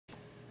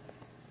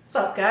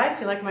What's up, guys?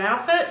 You like my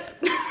outfit?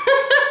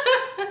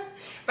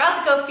 About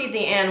to go feed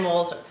the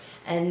animals,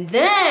 and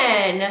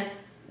then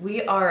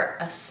we are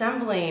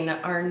assembling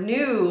our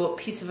new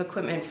piece of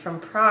equipment from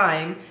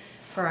Prime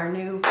for our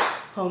new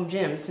home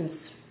gym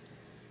since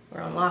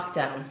we're on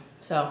lockdown.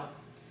 So,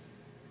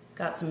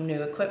 got some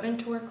new equipment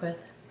to work with.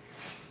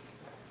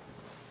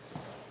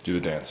 Do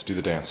the dance, do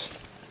the dance.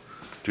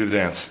 Do the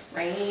dance.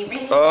 Ring,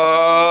 ring.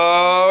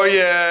 Oh,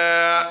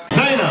 yeah.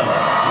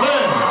 Dana,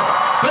 Lynn,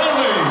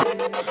 Bailey.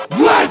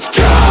 Let's go!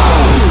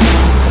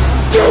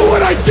 Do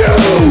what I do!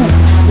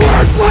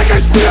 Work like I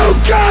still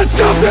got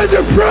something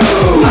to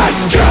prove!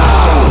 Let's go!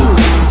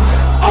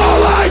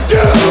 All I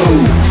do!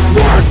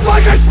 Work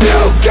like I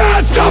still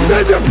got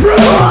something to prove!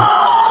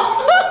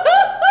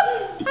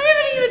 I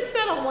haven't even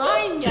said a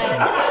line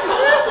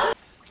yet.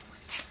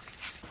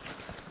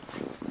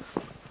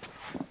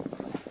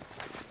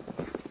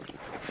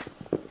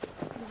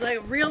 It's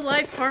like real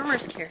life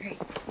farmer's carry.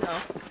 No.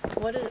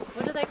 What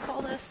do they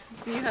call this?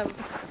 You have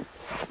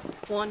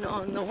one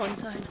on the one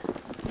side.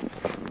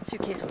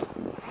 Suitcase.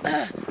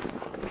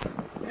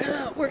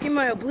 Working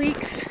my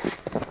obliques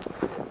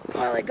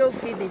while I go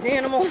feed these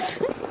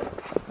animals.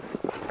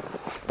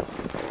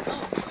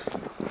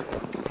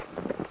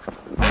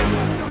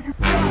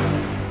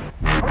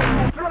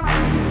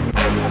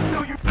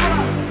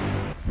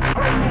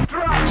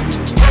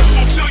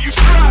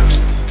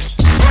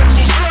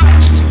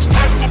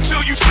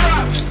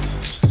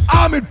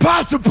 I'm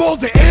impossible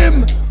to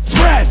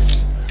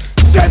impress.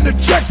 Send the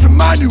checks to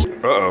my new.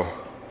 Uh-oh.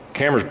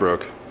 Camera's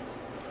broke.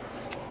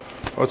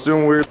 What's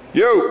doing weird?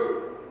 Yo!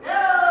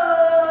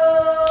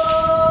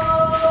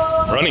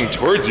 Running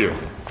towards you.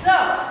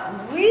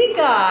 So, we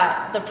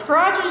got the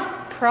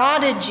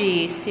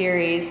Prodigy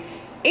series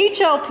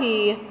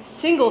HLP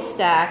single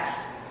stacks.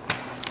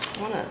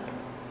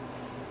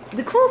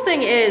 The cool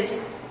thing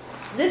is,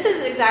 this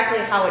is exactly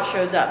how it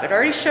shows up. It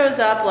already shows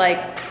up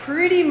like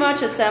pretty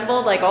much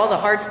assembled, like all the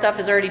hard stuff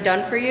is already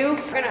done for you.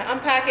 We're gonna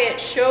unpack it,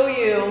 show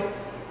you,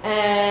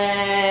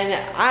 and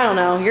I don't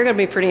know, you're gonna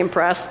be pretty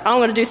impressed. I'm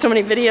gonna do so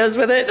many videos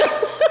with it. Get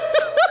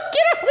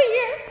out of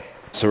here.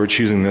 So we're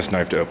choosing this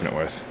knife to open it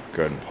with.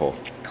 Go ahead and pull.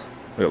 Look at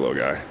the little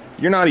guy.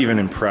 You're not even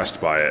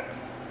impressed by it.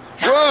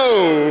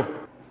 Whoa!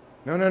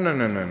 No.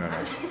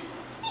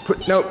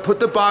 Put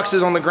the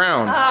boxes on the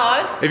ground.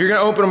 Oh. If you're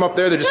gonna open them up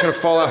there, they're just gonna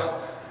fall out.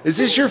 Is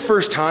this your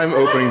first time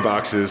opening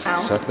boxes? Ow.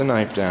 Set the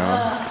knife down.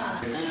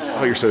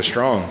 Oh, you're so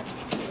strong.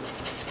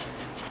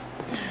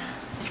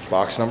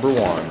 Box number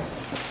 1.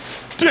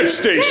 Dip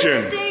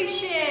station! Dip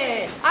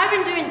station! I've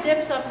been doing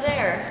dips up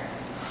there.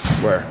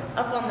 Where?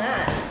 Up on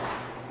that.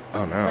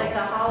 Oh no. Like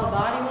the hollow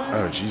body ones.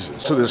 Oh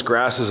Jesus. So this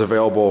grass is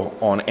available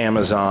on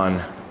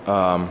Amazon.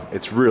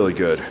 It's really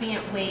good.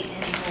 Can't wait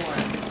anymore.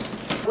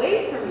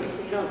 Wait for me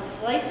so you don't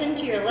slice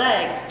into your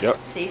leg. Yep.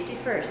 Safety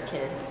first,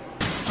 kids.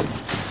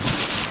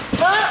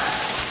 Ah!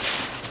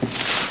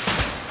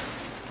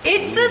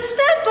 It's a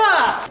step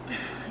up!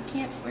 I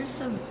can't, where's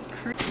the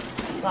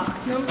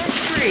box number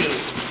 3?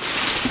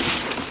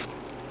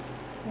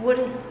 What,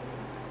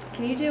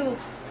 can you do?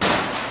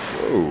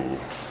 Whoa.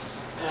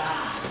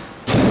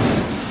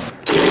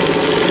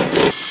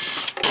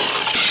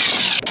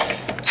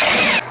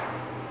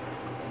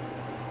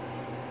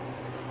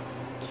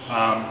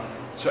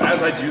 So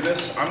as I do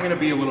this, I'm gonna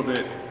be a little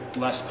bit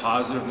less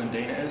positive than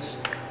Dana is.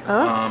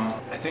 Huh?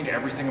 I think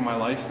everything in my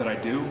life that I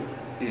do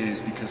is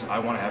because I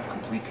want to have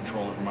complete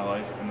control over my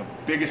life. And the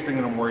biggest thing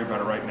that I'm worried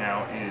about right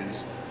now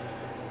is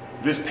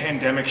this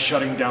pandemic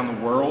shutting down the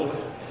world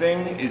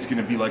thing is going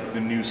to be like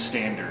the new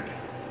standard.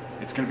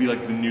 It's going to be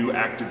like the new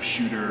active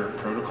shooter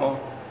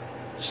protocol.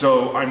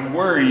 So I'm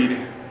worried,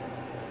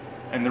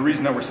 and the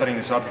reason that we're setting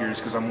this up here is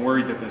because I'm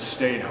worried that this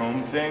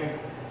stay-at-home thing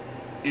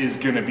is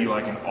going to be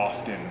like an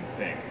often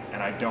thing.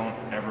 And I don't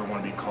ever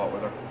want to be caught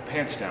with our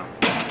pants down.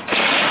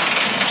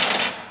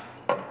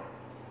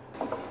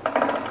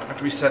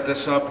 After we set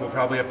this up, we'll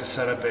probably have to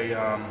set up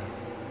a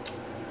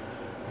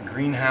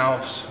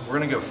greenhouse. We're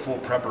gonna go full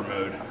prepper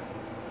mode.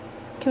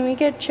 Can we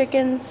get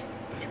chickens?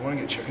 If you wanna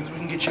get chickens, we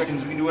can get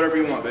chickens. We can do whatever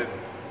you want, babe.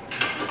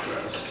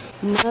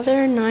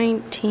 Another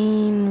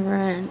 19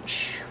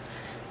 wrench.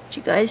 Did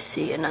you guys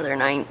see another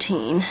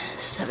 19?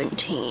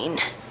 17.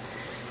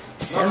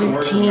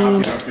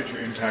 17.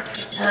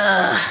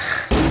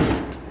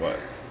 What?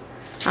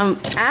 I'm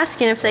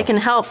asking if they can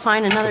help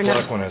find another. The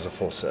black one has a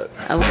full set.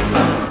 Oh.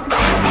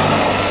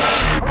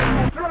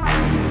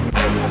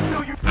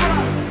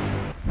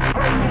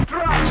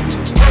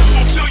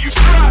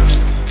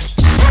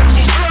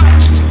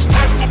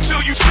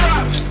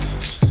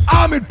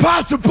 I'm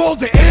impossible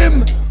to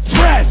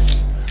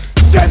impress.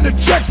 Send the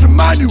checks to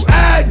my new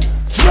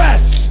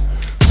address.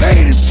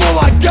 Paid in full,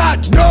 I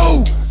got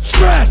no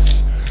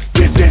stress.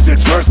 This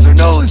isn't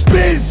personal, it's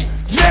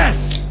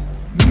business,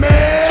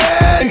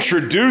 man.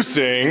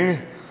 Introducing.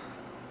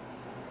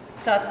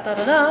 Da, da,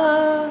 da,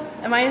 da.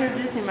 Am I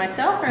introducing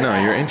myself or No,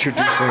 that? you're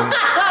introducing.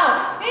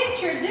 Oh,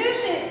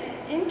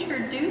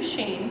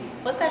 introducing.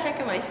 What the heck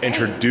am I saying?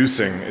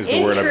 Introducing is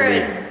the word I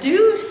believe.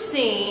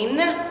 Introducing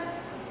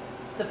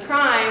the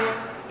Prime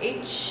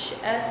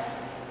HS.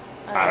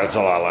 That's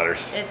a lot of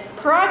letters. It's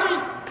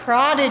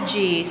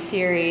Prodigy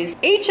series.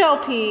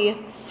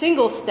 HLP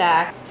single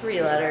stack,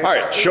 3 letters. All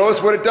right, show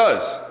us what it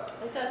does.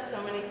 It does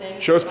so many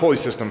things. Show us pulley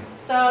system.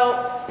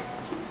 So,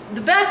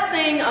 the best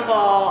thing of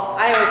all,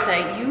 I always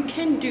say, you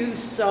can do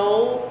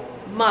so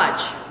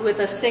much with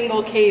a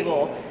single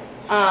cable.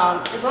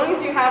 As long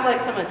as you have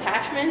like some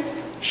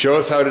attachments. Show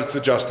us how it's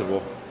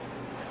adjustable.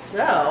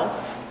 So,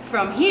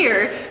 from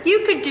here,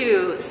 you could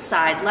do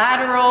side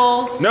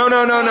laterals. No,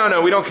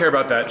 we don't care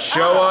about that.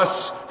 Show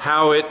us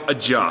how it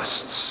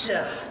adjusts.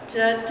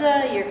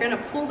 You're gonna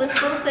pull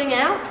this little thing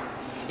out.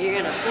 You're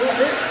gonna pull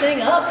this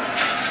thing up,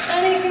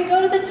 and you can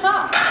go to the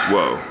top.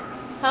 Whoa.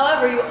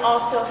 However, you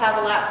also have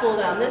a lat pull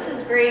down. This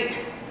is great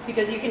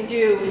because you can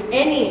do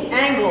any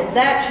angle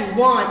that you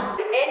want.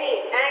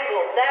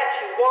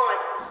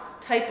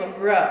 Type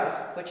of row,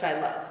 which I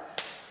love.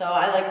 So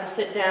I like to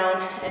sit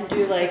down and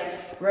do like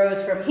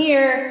rows from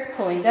here,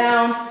 pulling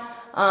down,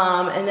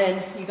 and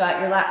then you got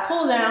your lat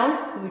pull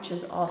down, which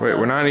is also. Wait,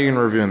 we're not even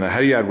reviewing that. How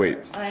do you add weight?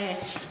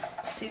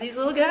 See these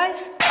little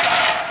guys?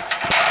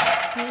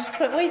 You just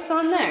put weights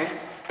on there.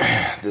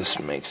 This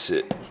makes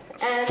it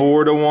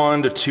 4 to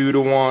 1 to 2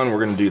 to 1. We're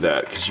gonna do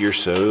that because you're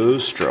so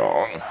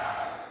strong.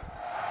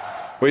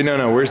 Wait,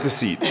 no, where's the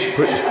seat? I'll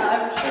show you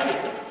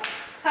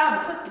how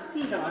to put the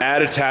seat on.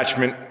 Add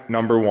attachment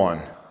number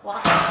 1.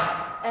 Watch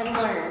and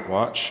learn.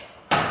 Watch.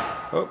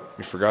 Oh,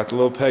 we forgot the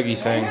little Peggy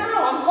thing. No,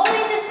 I'm holding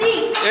the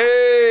seat.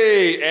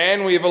 Hey,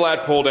 and we have a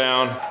lat pull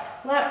down.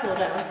 Lat pull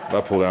down.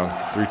 Lat pull down.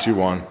 3, 2,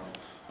 1.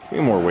 Give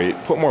me more weight.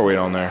 Put more weight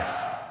on there.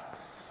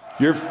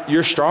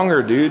 You're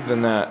stronger, dude,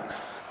 than that.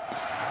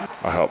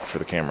 I'll help for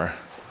the camera.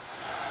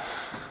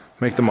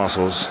 Make the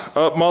muscles.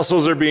 Oh,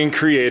 muscles are being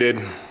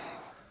created.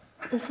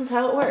 This is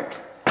how it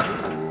works.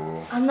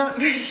 Ooh. I'm not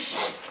very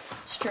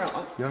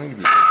strong. You don't need to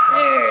be.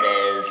 There it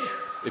is.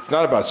 It's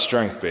not about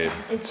strength, babe.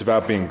 It's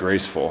about being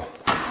graceful.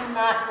 I'm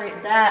not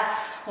great.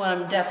 That's what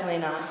I'm definitely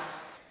not.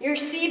 Your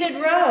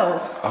seated row.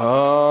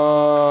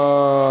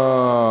 Oh.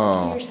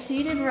 Your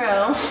seated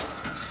row.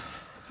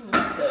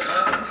 Let's go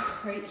down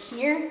right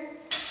here.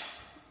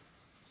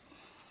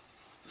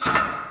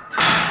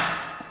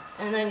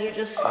 And then you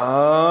just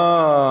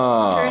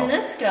turn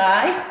this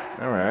guy.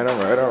 All right.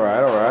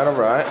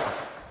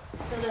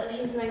 So that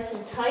he's nice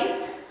and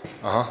tight.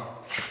 Uh-huh.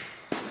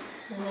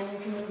 And then you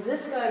can move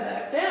this guy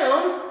back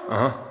down.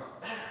 Uh-huh.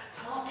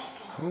 Tall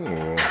people.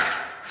 Ooh.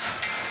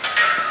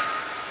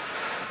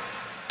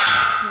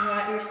 You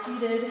got your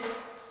seated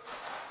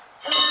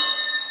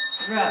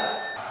row.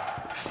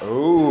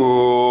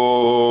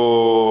 Ooh.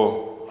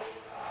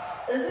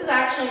 This is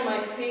actually my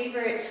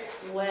favorite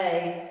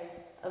way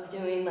of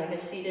doing like a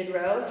seated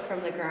row from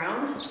the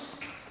ground.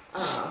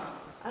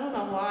 I don't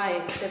know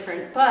why it's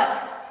different,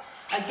 but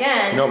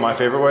again. You know what my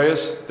favorite way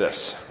is?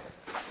 This.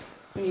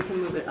 And you can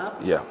move it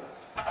up. Yeah.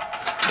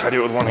 Can I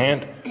do it with one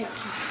hand? Yeah.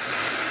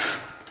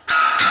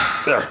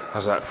 There.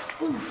 How's that?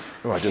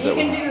 Oh, I did that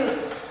You one. can do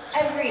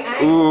every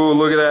angle. Ooh,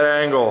 look at that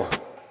angle.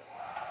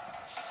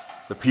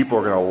 The people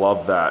are gonna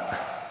love that.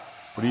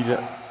 What do you do?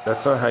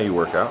 That's not how you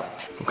work out.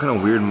 What kind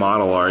of weird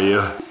model are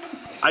you?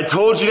 I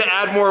told you to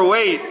add more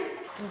weight.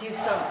 And do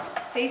some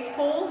face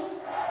pulls,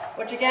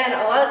 which again,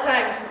 a lot of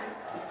times,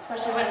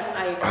 especially when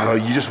I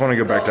you just want to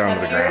go back down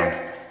to the ground.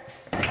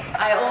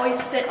 I always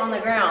sit on the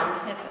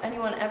ground. If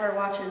anyone ever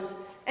watches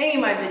any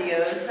of my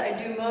videos, I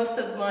do most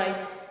of my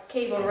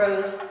cable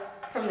rows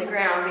from the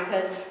ground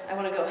because I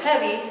want to go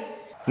heavy.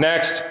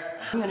 Next.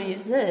 I'm going to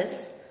use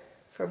this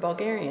for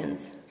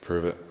Bulgarians.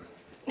 Prove it.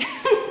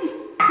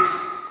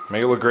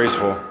 Make it look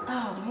graceful.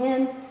 Oh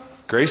man.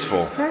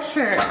 Graceful.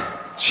 Pressure.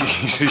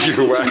 Jesus,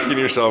 you're whacking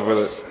yourself with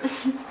it.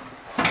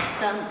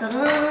 Dun, dun,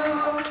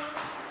 dun.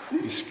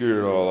 You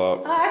screwed it all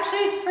up. Oh, actually,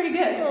 it's pretty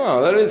good.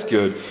 Oh, that is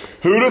good.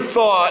 Who'd have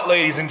thought,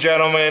 ladies and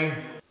gentlemen?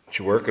 What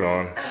you working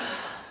on?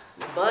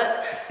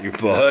 Butt. Your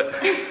butt.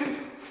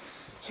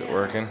 Is it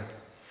working?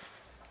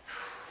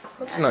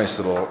 That's a nice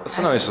little. That's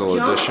a nice little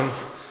addition.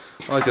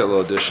 I like that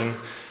little addition.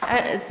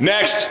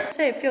 Next. I'd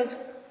say it feels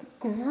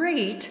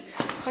great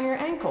on your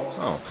ankle.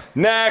 Oh,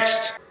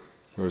 next.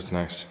 What's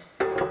next?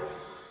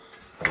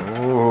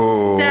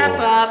 Oh. Step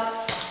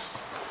ups.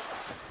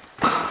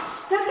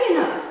 Stepping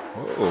up.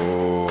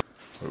 Whoa.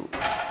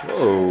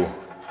 Whoa.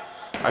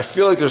 I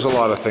feel like there's a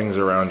lot of things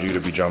around you to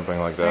be jumping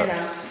like that. I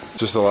know.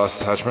 Just the last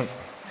attachment?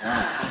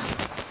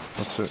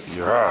 What's it?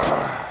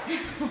 Yeah.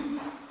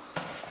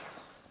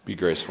 Be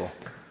graceful.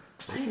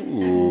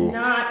 Ooh. I'm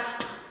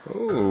not.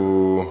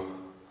 Ooh.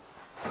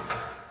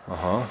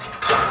 Uh-huh.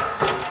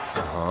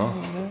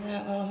 Move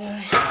that little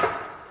guy.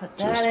 Put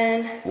that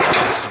in.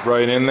 It's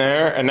right in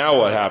there. And now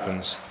what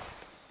happens?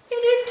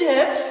 It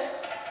dips.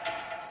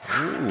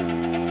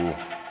 Ooh.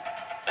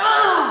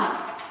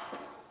 Ah!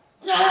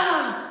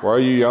 Why are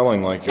you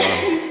yelling like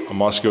a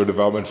Moscow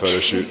development photo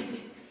shoot?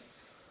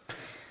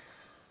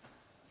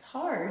 It's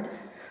hard.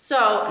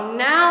 So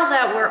now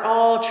that we're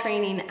all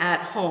training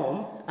at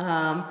home,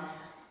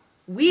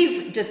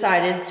 we've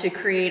decided to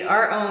create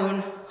our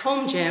own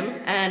home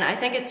gym, and I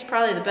think it's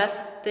probably the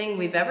best thing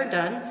we've ever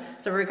done.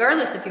 So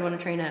regardless if you want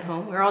to train at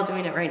home, we're all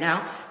doing it right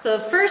now. So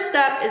the first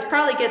step is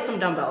probably get some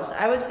dumbbells.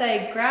 I would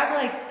say grab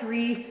like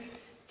three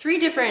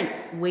different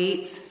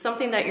weights,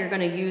 something that you're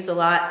going to use a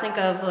lot. Think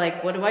of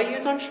like, what do I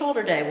use on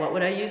shoulder day? What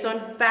would I use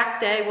on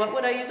back day? What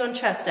would I use on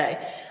chest day?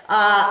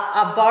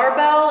 A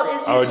barbell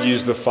is usually... I would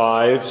use the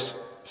 5s,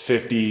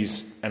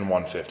 50s, and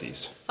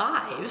 150s.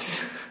 5s?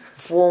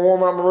 For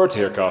warm up my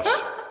rotator cuffs.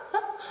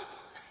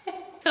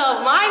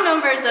 So my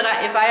numbers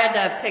that if I had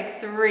to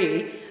pick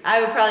 3, I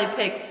would probably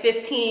pick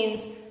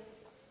 15s,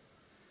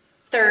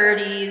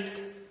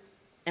 30s,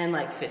 and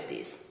like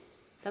 50s.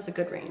 That's a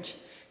good range.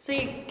 So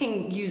you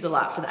can use a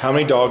lot for that. How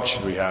many dogs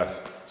should we have?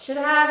 Should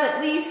have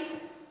at least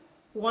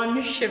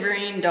 1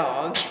 shivering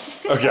dog.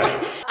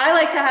 Okay. I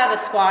like to have a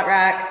squat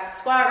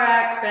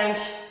rack, bench.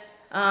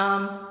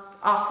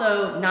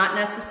 Also not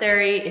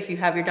necessary if you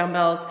have your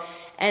dumbbells.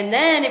 And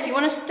then if you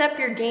want to step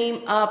your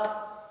game up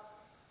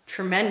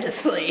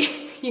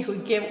tremendously, you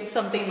would get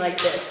something like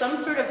this, some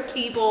sort of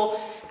cable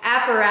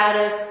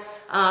apparatus.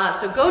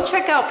 So go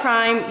check out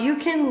Prime. You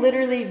can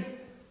literally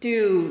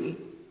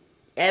do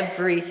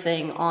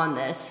everything on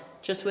this,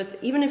 just with,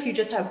 even if you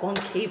just have 1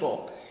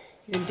 cable,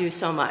 you can do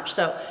so much.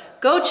 So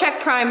go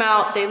check Prime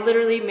out. They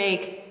literally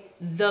make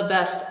the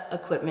best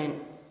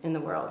equipment in the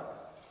world.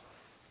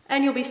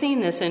 And you'll be seeing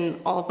this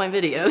in all of my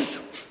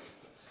videos.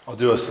 I'll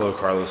do a slow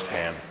Carlos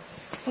pan.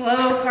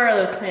 Slow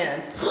Carlos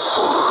pan.